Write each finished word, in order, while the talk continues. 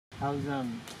How's the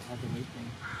weight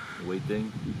thing? Weight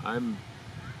thing? I'm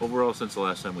overall, since the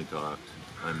last time we talked,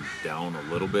 I'm down a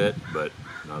little bit, but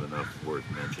not enough worth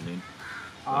mentioning.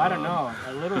 Oh, I don't know.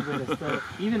 A little bit is still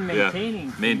even maintaining.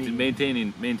 Yeah,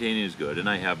 maintaining is good, and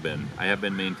I have been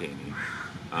maintaining.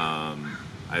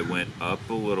 I went up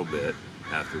a little bit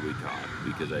after we talked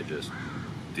because I just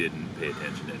didn't pay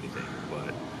attention to anything.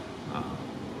 But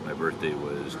my birthday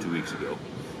was 2 weeks ago,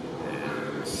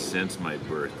 and since my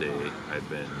birthday, I've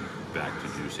been back to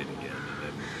juicing again,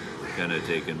 and I've kind of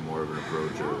taken more of an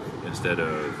approach of, instead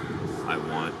of I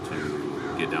want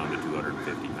to get down to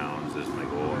 250 pounds as my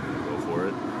goal, I'm going to go for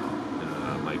it.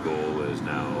 My goal is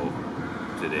now,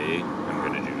 today, I'm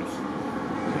going to juice.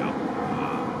 You know,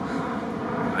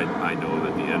 I know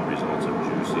that the end results of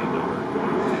juicing are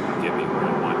going to get me where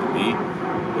I want to be,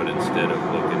 but instead of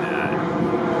looking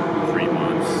at 3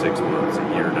 months, 6 months, a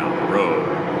year down the road,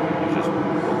 it's just,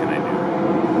 what can I do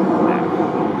now?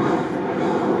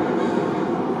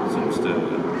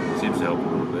 Seems to help a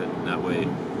little bit. And that way,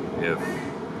 if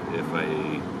I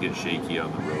get shaky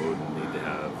on the road and need to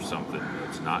have something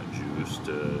that's not juice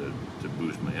to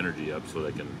boost my energy up so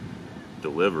that I can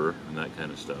deliver and that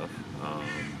kind of stuff,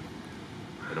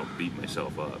 I don't beat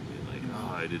myself up being like,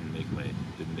 oh, I didn't make my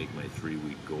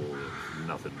 3-week goal of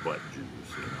nothing but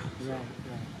juice, you know. Right,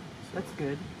 right. So. That's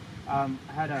good. I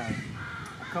had a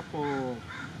couple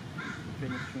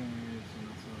fitness trainers and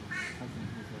also a cousin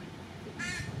who's like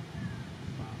fitness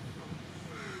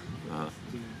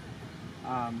dude.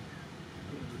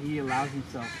 He allows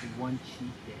himself one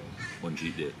cheat day. One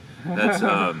cheat day. That's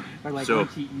or like one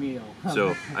cheat meal.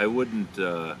 So I wouldn't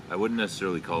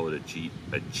necessarily call it a cheat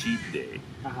day.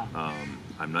 Uh-huh.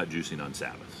 I'm not juicing on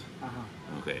Sabbath.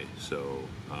 Uh-huh. Okay, so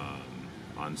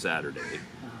on Saturday,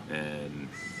 uh-huh. and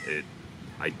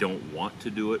I don't want to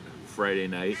do it Friday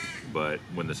night, but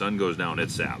when the sun goes down,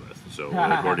 it's Sabbath. So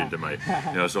according to my,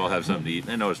 so I'll have something to eat.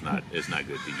 And I know it's not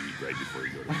good to eat right before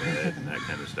you go to bed and that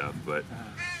kind of stuff, but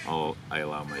I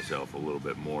allow myself a little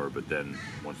bit more. But then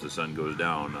once the sun goes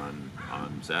down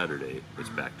on Saturday, it's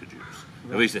back to juice.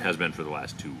 Right. At least it has been for the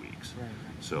last 2 weeks. Right.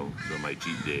 So my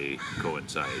cheat day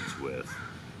coincides with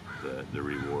the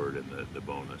reward and the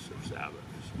bonus of Sabbath.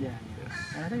 So, yeah.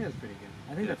 And I think that's pretty good.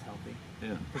 I think that's healthy.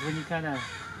 Yeah. Because when you kind of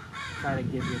try to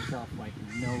give yourself like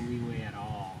no leeway at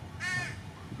all,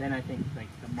 then I think like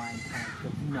the mind kind of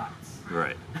goes nuts.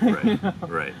 Right.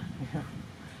 Right.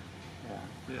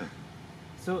 Yeah.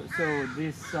 So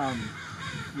this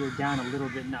you're down a little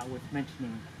bit, not worth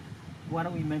mentioning. Why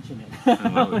don't we mention it? Why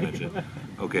don't we mention it?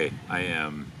 Okay, I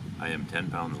am 10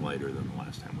 pounds lighter than the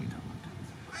last time we talked.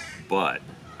 But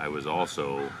I was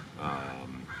also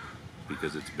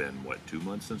because it's been 2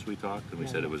 months since we talked, and we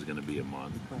said it was going to be a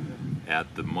month.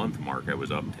 At the month mark, I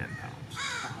was up 10 pounds.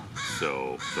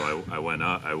 So I went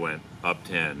up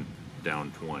 10,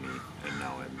 down 20, and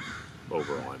now I'm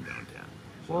down 10.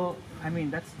 So, well, I mean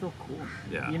that's still cool.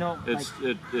 Yeah, you know,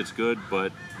 it's good,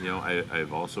 but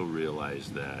I've also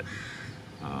realized that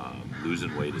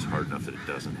losing weight is hard enough that it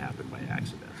doesn't happen by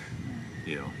accident.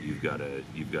 You've got to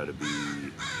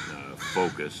be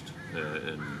focused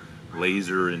and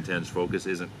laser intense focus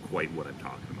isn't quite what I'm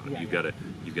talking about. You've got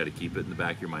to keep it in the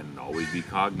back of your mind and always be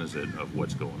cognizant of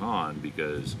what's going on,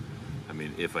 because I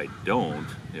mean, if I don't,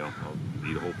 I'll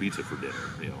eat a whole pizza for dinner,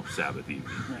 Sabbath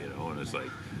evening, and it's like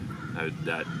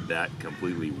that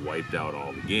completely wiped out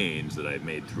all the gains that I've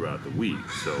made throughout the week.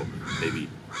 So maybe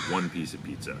one piece of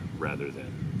pizza rather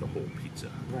than the whole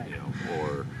pizza,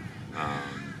 or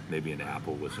maybe an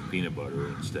apple with some peanut butter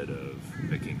instead of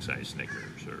a king size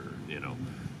Snickers, or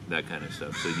that kind of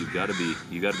stuff. So you got to be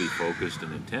focused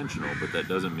and intentional, but that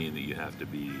doesn't mean that you have to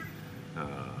be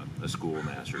a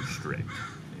schoolmaster strict,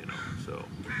 So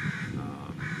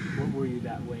what were you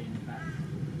that way in the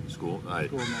past?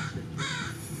 Schoolmaster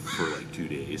for like 2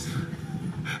 days.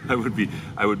 I would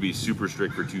be super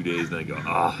strict for 2 days, and then I go,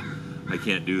 I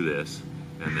can't do this,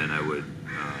 and then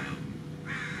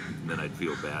then I'd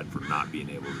feel bad for not being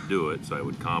able to do it, so I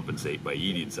would compensate by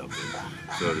eating something.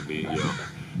 So to be,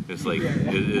 it's like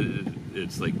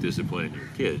it's like disciplining your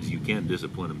kids. You can't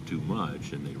discipline them too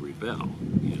much, and they rebel.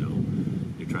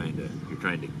 You're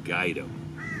trying to guide them,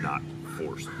 not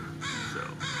force them. So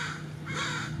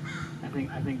I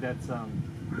think that's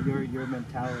your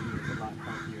mentality is a lot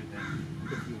healthier than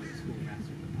if you were a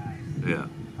schoolmaster in the past. Yeah.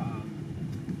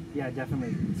 Yeah,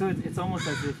 definitely. So it's almost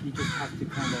as if you just have to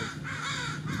kind of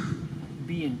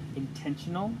be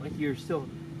intentional. Like you're still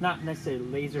not necessarily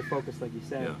laser focused, like you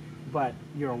said, but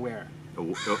you're aware.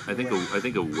 I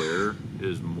think aware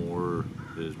is more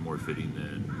fitting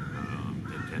than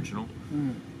intentional,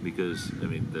 because I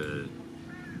mean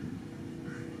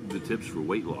the tips for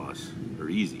weight loss are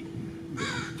easy.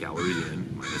 Calories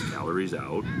in minus calories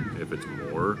out. If it's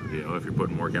more, if you're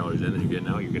putting more calories in than you're getting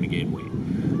out, you're going to gain weight.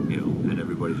 And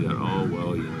everybody's got, oh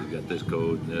well, you got this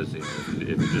code and this. If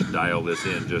you just dial this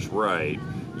in just right,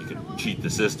 you can cheat the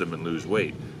system and lose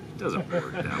weight. It doesn't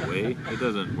work that way. It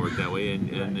doesn't work that way,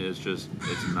 and it's just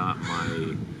it's not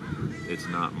my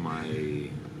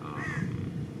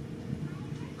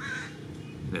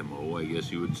MO, I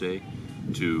guess you would say,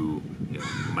 to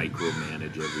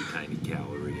micromanage every tiny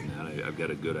calorie and that. I've got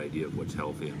a good idea of what's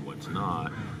healthy and what's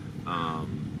not,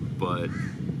 but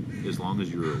as long as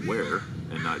you're aware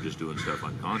and not just doing stuff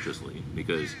unconsciously,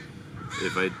 because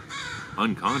if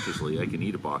unconsciously I can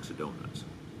eat a box of donuts,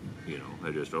 I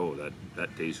just, that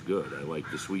tastes good, I like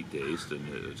the sweet taste, and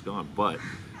it's gone. But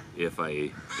if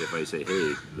I say,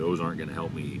 hey, those aren't going to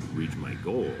help me reach my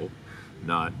goal,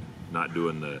 not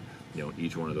doing the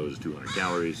each one of those is 200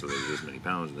 calories, so there's this many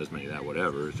pounds and this many that,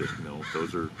 whatever. It's just,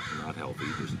 those are not healthy.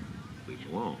 Just leave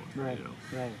them alone. Right.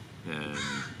 Right. And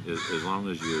as long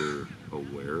as you're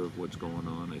aware of what's going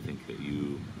on, I think that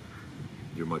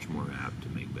you're much more apt to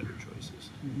make better choices,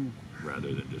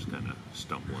 rather than just kind of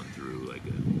stumbling through like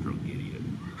a drunk idiot.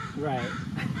 Right.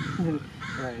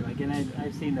 Right. Like, and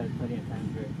I've seen that plenty of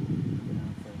times where,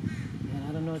 it's like, man,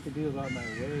 I don't know what to do about my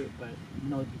weight, but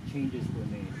no changes were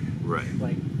made. Right.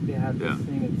 Like, they have this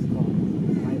thing, it's called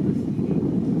mindless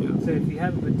eating. Yeah. So if you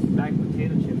have a bag of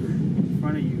potato chips in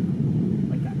front of you,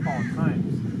 like at all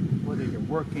times, whether you're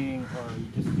working or you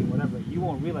just do whatever, you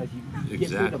won't realize you get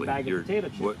through the bag of potato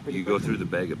chips. You go through the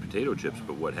bag of potato chips,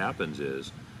 but what happens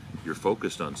is you're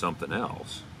focused on something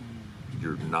else.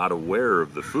 You're not aware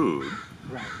of the food.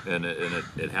 Right. And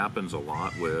it happens a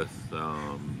lot with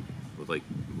like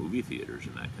movie theaters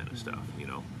and that kind of stuff.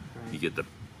 Right. You get the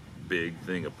big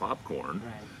thing of popcorn,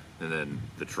 Right. and then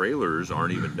the trailers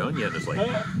aren't even done yet, and it's like,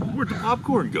 where'd the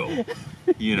popcorn go?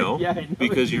 Yeah,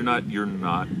 because you're not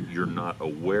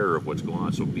aware of what's going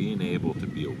on. So being able to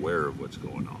be aware of what's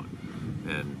going on,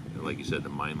 and like you said, the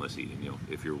mindless eating.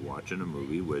 If you're watching a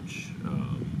movie, which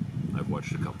I've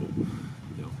watched a couple,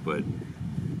 but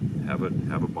have a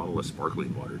bottle of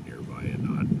sparkling water nearby and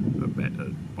not a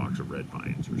box of Red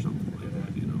Pines or something like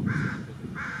that.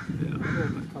 Yeah. A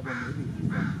couple movies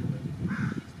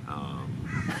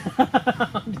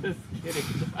I'm just kidding.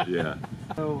 Yeah.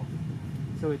 So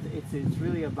it's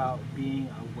really about being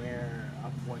aware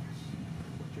of what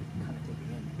you're kind of taking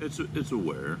in. It's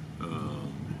aware,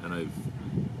 and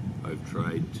I've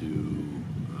tried to,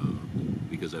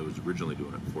 because I was originally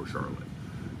doing it before Charlotte,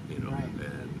 Right.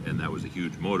 and that was a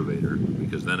huge motivator,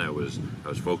 because then I was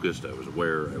focused, I was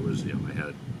aware, I was I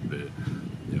had the.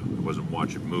 I wasn't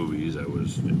watching movies. I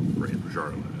was praying for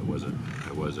Charlotte. I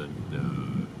wasn't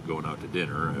going out to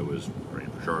dinner. I was praying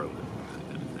for Charlotte,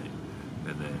 that kind of thing.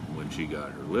 And then when she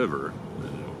got her liver,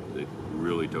 it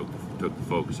really took the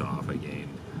focus off. I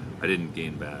didn't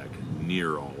gain back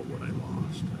near all of what I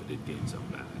lost. I did gain some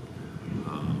back,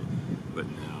 but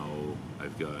now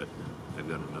I've got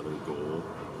another goal.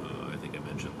 I think I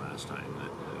mentioned last time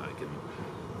that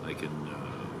I can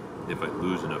if I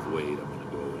lose enough weight, I'm going to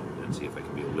go and see if I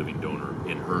can be a living donor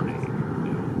in her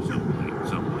name,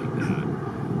 something like that.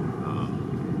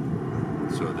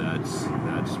 So that's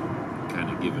kind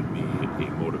of given me a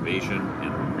motivation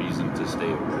and a reason to stay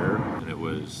aware. And it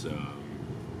was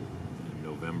in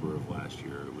November of last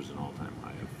year. It was an all-time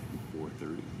high of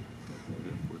 430,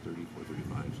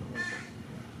 435, something like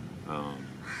that.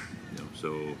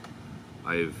 So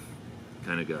I've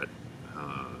kind of got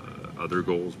other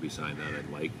goals beside that.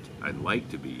 I'd like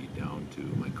to be down to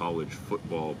my college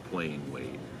football playing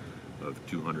weight of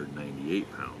 298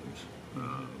 pounds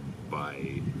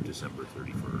by December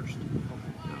 31st.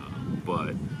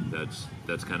 But that's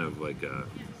kind of like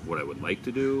what I would like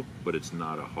to do. But it's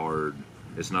not a hard.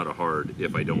 If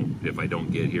I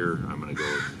don't get here, I'm gonna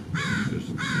go.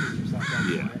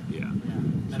 Yeah.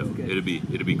 So it'd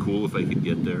be cool if I could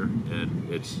get there, and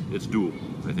it's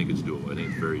doable. I think it's doable. I think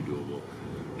it's very doable.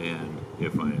 And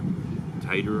if I'm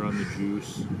tighter on the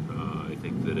juice, I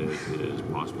think that it is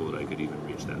possible that I could even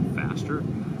reach that faster.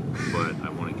 But I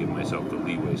want to give myself the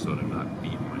leeway so that I'm not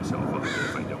beating myself up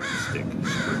if I don't stick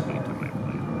strictly to my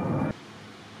plan.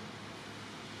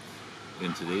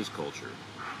 In today's culture,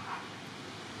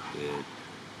 it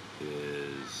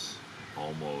is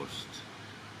almost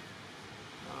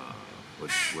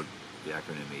what the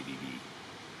acronym ADD.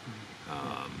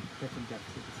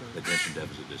 Attention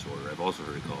deficit disorder. I've also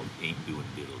heard it called ain't doing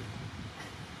diddly.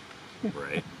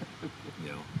 Right?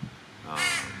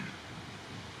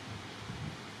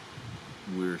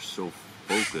 We're so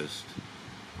focused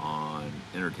on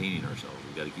entertaining ourselves.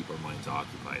 We've got to keep our minds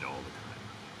occupied all the time.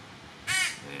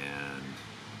 and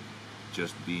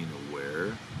just being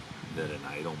aware that an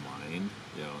idle mind,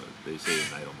 they say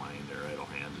an idle mind or idle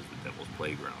hands is the devil's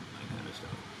playground, that kind of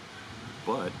stuff.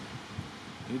 But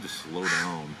you need to slow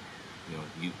down.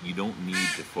 You don't need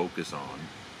to focus on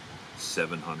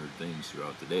 700 things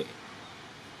throughout the day.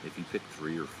 If you pick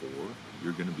 3 or 4,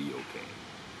 you're going to be okay.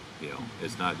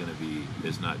 It's not going to be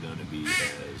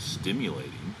as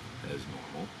stimulating as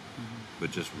normal,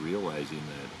 but just realizing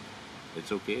that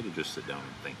it's okay to just sit down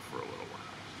and think for a little while.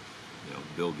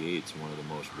 Bill Gates, one of the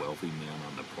most wealthy men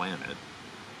on the planet,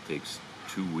 takes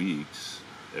 2 weeks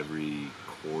every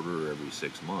quarter, every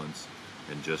 6 months,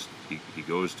 and just he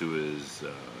goes to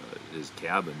his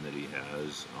cabin that he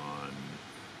has on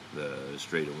the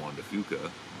Strait of Juan de Fuca.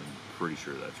 I'm pretty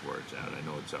sure that's where it's at. I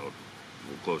know it's out a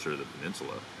little closer to the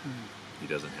peninsula. He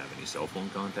doesn't have any cell phone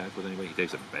contact with anybody. He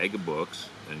takes a bag of books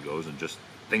and goes and just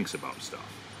thinks about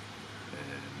stuff.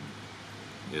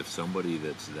 And if somebody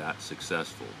that's that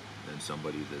successful and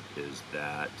somebody that is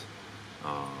that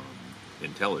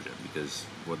intelligent, because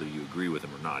whether you agree with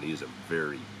him or not, he is a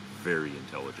very, very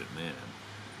intelligent man,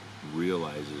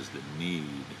 realizes the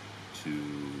need to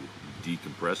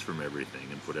decompress from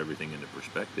everything and put everything into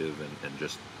perspective and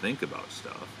just think about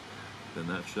stuff, then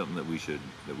that's something that we should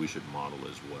model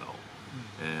as well.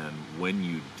 And when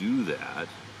you do that,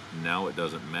 now it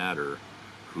doesn't matter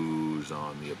who's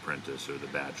on The Apprentice or The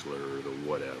Bachelor or the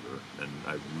whatever. And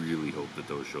I really hope that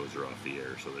those shows are off the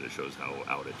air so that it shows how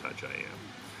out of touch I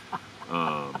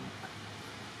am.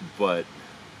 But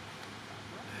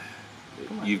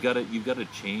you've got to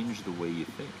change the way you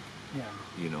think.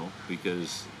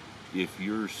 Because if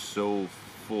you're so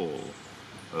full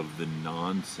of the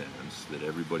nonsense that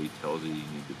everybody tells you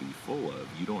need to be full of,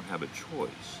 you don't have a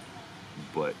choice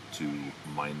but to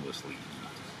mindlessly eat,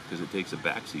 because it takes a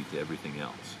backseat to everything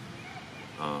else.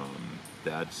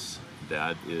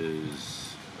 That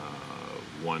is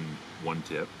one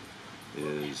tip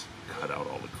is cut out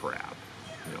all the crap.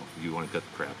 You want to cut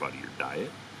the crap out of your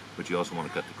diet, but you also want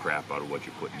to cut the crap out of what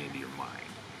you're putting into your mind.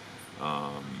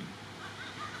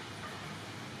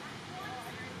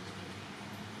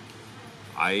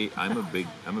 I'm a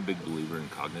big believer in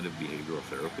cognitive behavioral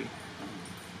therapy,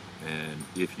 and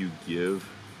if you give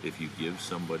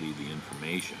somebody the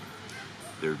information,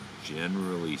 they're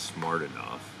generally smart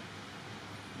enough.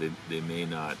 They may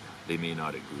not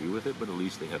agree with it, but at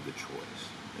least they have the choice.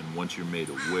 And once you're made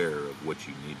aware of what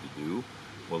you need to do,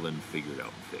 well, then figure it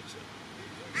out and fix it.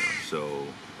 So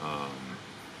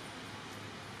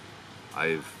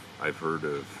I've heard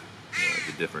of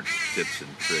the different tips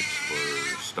and tricks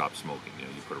for stop smoking.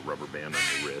 You put a rubber band on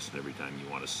your wrist, and every time you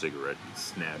want a cigarette, you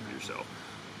snap yourself.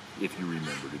 If you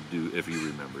remember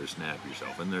to snap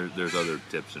yourself. And there's other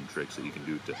tips and tricks that you can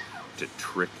do to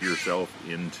trick yourself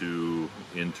into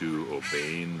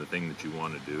obeying the thing that you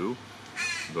want to do.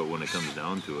 But when it comes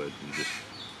down to it, you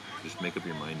just make up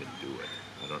your mind and do it.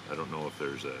 I don't know if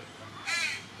there's a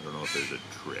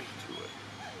trick to it.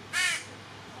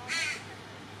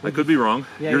 I could be wrong.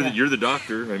 You're the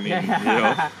doctor. I mean,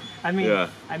 I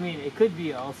mean, it could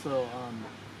be also,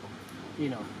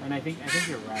 and I think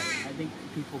you're right. I think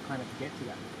people kind of get to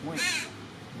that point, and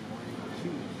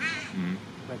choose. Mm-hmm.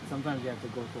 But sometimes you have to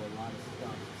go through a lot of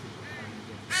stuff to kind of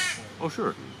get to that point.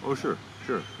 Oh, sure.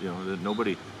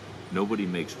 Nobody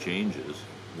makes changes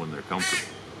when they're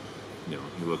comfortable. You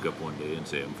look up one day and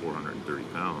say, I'm 430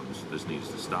 pounds. This needs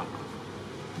to stop.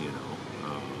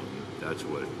 That's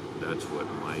what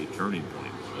my turning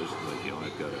point was. Like,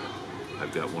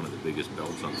 I've got one of the biggest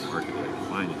belts on the market that I can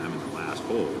find, and I'm in the last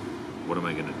hole. What am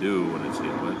I going to do when it's,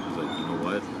 it's like,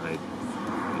 I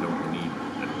don't need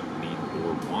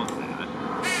or want that.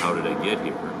 How did I get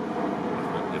here?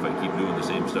 If I keep doing the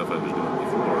same stuff I was doing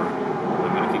before,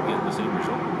 I'm going to keep getting the same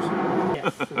results.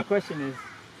 Yes. So the question is,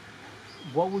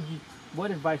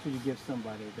 what advice would you give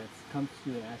somebody that comes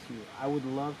to you and asks you, I would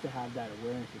love to have that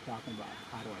awareness you're talking about.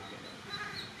 How do I get it?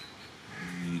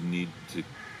 You need to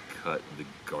cut the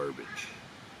garbage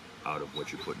out of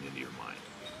what you're putting into your mind,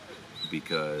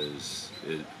 because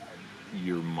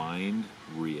your mind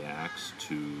reacts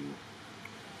to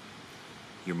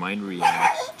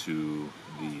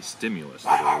the stimulus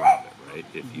that are around it, right?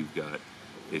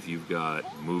 If you've got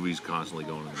movies constantly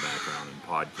going in the background and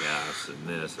podcasts and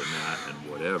this and that and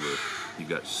whatever, you've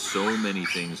got so many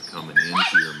things coming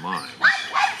into your mind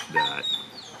that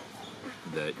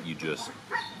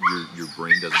your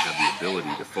brain doesn't have the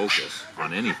ability to focus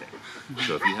on anything.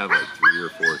 So if you have like 3 or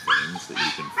 4 things that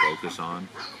you can focus on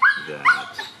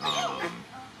that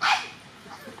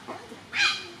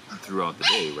throughout the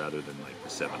day, rather than like the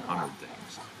 700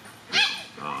 things,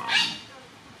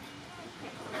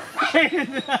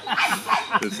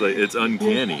 It's like it's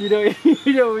uncanny. You know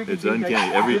we can It's do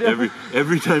uncanny.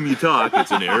 Every time you talk,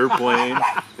 it's an airplane.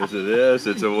 It's a this.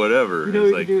 It's a whatever. You know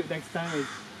it's what we like, can do next time is,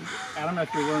 I don't know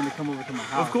if you're willing to come over to my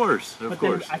house. Of course. But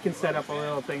then I can set up a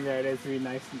little thing there. It's really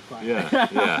nice and fun.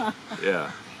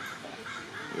 Yeah.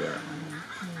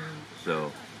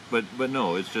 So, but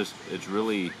no, it's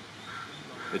really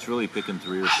picking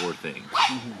 3 or 4 things.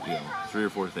 You know, 3 or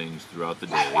 4 things throughout the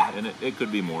day, and it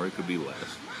could be more, it could be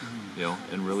less. You know,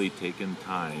 and really taking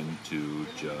time to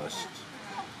just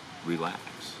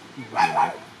relax. You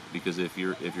know, because if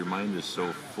your mind is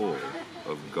so full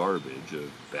of garbage,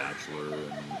 of Bachelor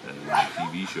and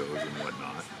TV shows and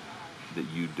whatnot, that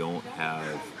you don't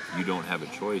have a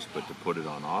choice but to put it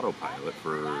on autopilot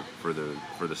for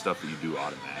the stuff that you do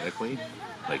automatically,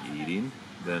 like eating,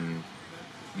 then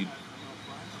it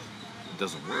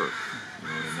doesn't work. You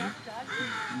know what I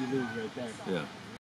mean? You lose right there. Yeah.